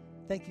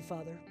 Thank you,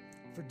 Father,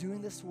 for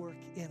doing this work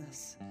in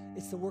us.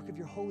 It's the work of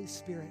your Holy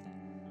Spirit.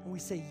 And we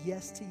say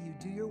yes to you.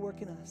 Do your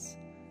work in us.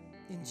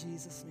 In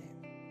Jesus'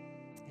 name,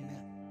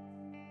 amen.